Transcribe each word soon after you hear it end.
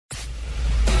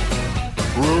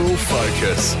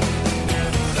Focus.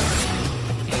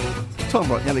 Time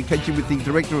right now to catch you with the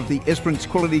Director of the Esperance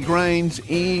Quality Grains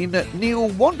in Neil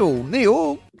Wandle.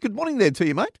 Neil, good morning there to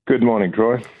you, mate. Good morning,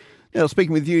 Troy. Now,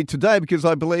 speaking with you today because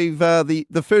I believe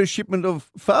the first shipment of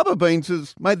Faba beans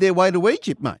has made their way to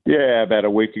Egypt, mate. Yeah, about a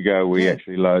week ago we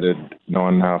actually loaded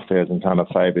 9,500 tonne of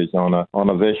Fabas on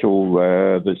a vessel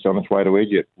that's on its way to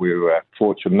Egypt. We were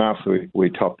fortunate enough, we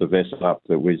topped the vessel up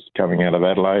that was coming out of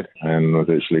Adelaide and we've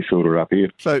actually filled her up here.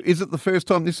 So is it the first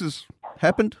time this has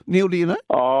happened, Neil, do you know?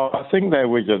 Oh, I think there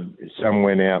was some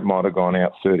went out, might have gone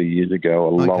out 30 years ago,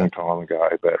 long time ago,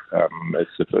 but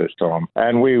it's the first time.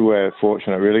 And we were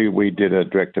fortunate, really. We did a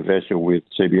direct-to-vessel with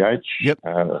CBH,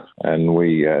 and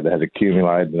we had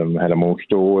accumulated them, had them all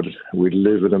stored. We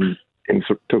delivered them. It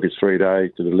took us 3 days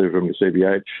to deliver them to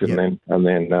CBH, and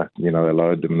then they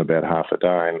loaded them in about half a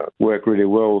day, and it worked really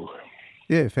well.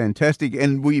 Yeah, fantastic.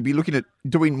 And will you be looking at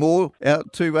doing more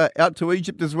out to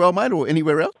Egypt as well, mate, or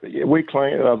anywhere else? Yeah, we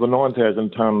cleaned the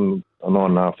 9,000 tonne,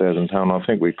 9,500 tonne. I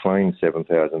think we cleaned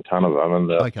 7,000 tonne of them.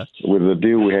 And with the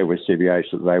deal we had with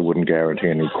CBH, that they wouldn't guarantee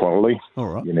any quality. All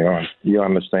right. You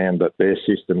understand that their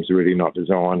system's really not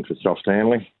designed for soft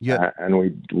handling. Yeah. And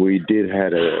we did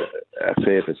had a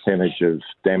fair percentage of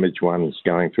damaged ones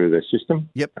going through their system.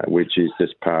 Yep. Which is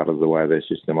just part of the way their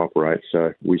system operates.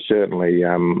 So we certainly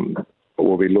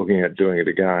we'll be looking at doing it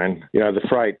again.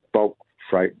 The bulk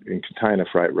freight and container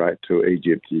freight rate to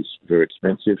Egypt is very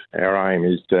expensive. Our aim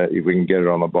is if we can get it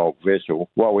on a bulk vessel,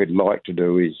 what we'd like to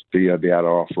do is be able to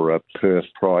offer a Perth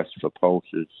price for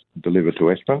pulses delivered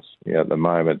to Esperance. At the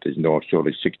moment, there's not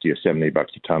surely $60 or $70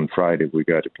 a tonne freight if we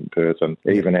go to Perth, and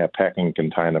even our packing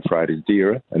container freight is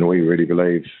dearer. And we really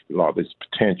believe there's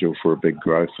potential for a big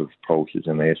growth of pulses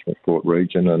in the Esperance Port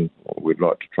region, and we'd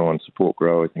like to try and support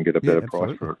growers and get a better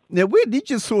price for it. Now, where did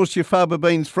you source your Faba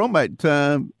beans from, mate?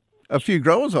 A few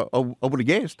growers, I would have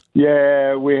guessed.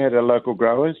 Yeah, we had a local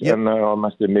growers, and I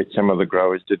must admit some of the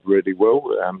growers did really well.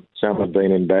 Some have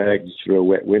been in bags through a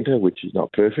wet winter, which is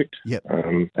not perfect,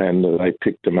 and they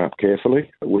picked them up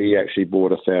carefully. We actually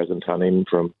bought 1,000 tonne in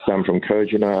from some from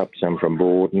Kojonup, some from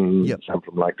Borden, some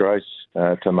from Lake Grace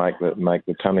to make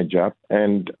the tonnage up.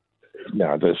 And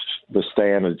the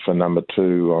standard for number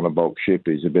 2 on a bulk ship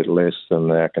is a bit less than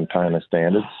our container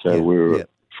standards, so we were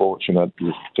fortunate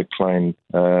to claim.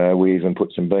 We even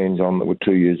put some beans on that were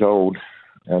 2 years old,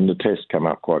 and the tests come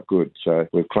up quite good. So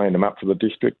we've cleaned them up for the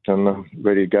district and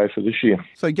ready to go for this year.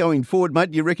 So going forward,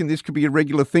 mate, do you reckon this could be a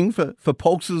regular thing for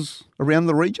pulses around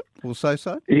the region? We'll say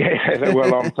so. Yeah,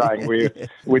 well, I'm saying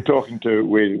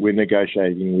we're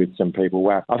negotiating with some people.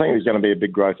 Well, I think there's going to be a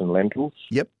big growth in lentils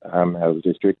out of the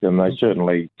district, and they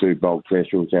certainly do bulk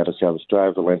vessels out of South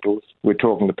Australia, the lentils. We're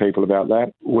talking to people about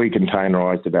that. We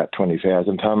containerised about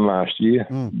 20,000 tonne last year,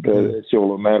 but it's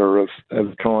all a matter of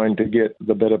trying to get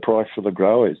the better price for the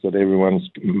growers, that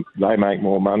they make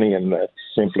more money and it's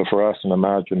simpler for us in a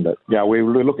margin. But we're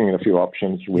looking at a few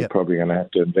options. We're probably going to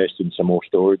have to invest in some more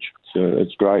storage. So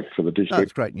it's great for the district.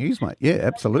 That's great news, mate. Yeah,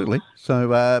 absolutely.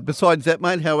 So besides that,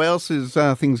 mate, how else is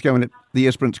things going at the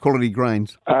Esperance Quality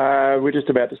Grains? We're just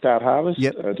about to start harvest.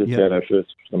 Had our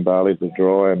first some barley to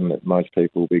dry, and most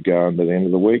people will be going by the end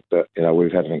of the week. But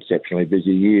we've had an exceptionally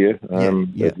busy year.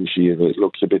 This year it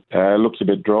looks a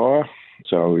bit drier.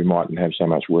 So we mightn't have so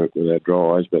much work with our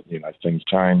dryers, but, things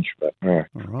change. But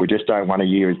we just don't want a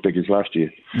year as big as last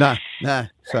year. No.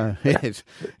 So, yes.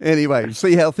 Anyway,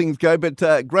 see how things go.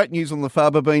 But great news on the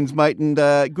Faba beans, mate, and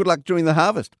good luck during the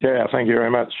harvest. Yeah, thank you very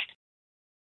much.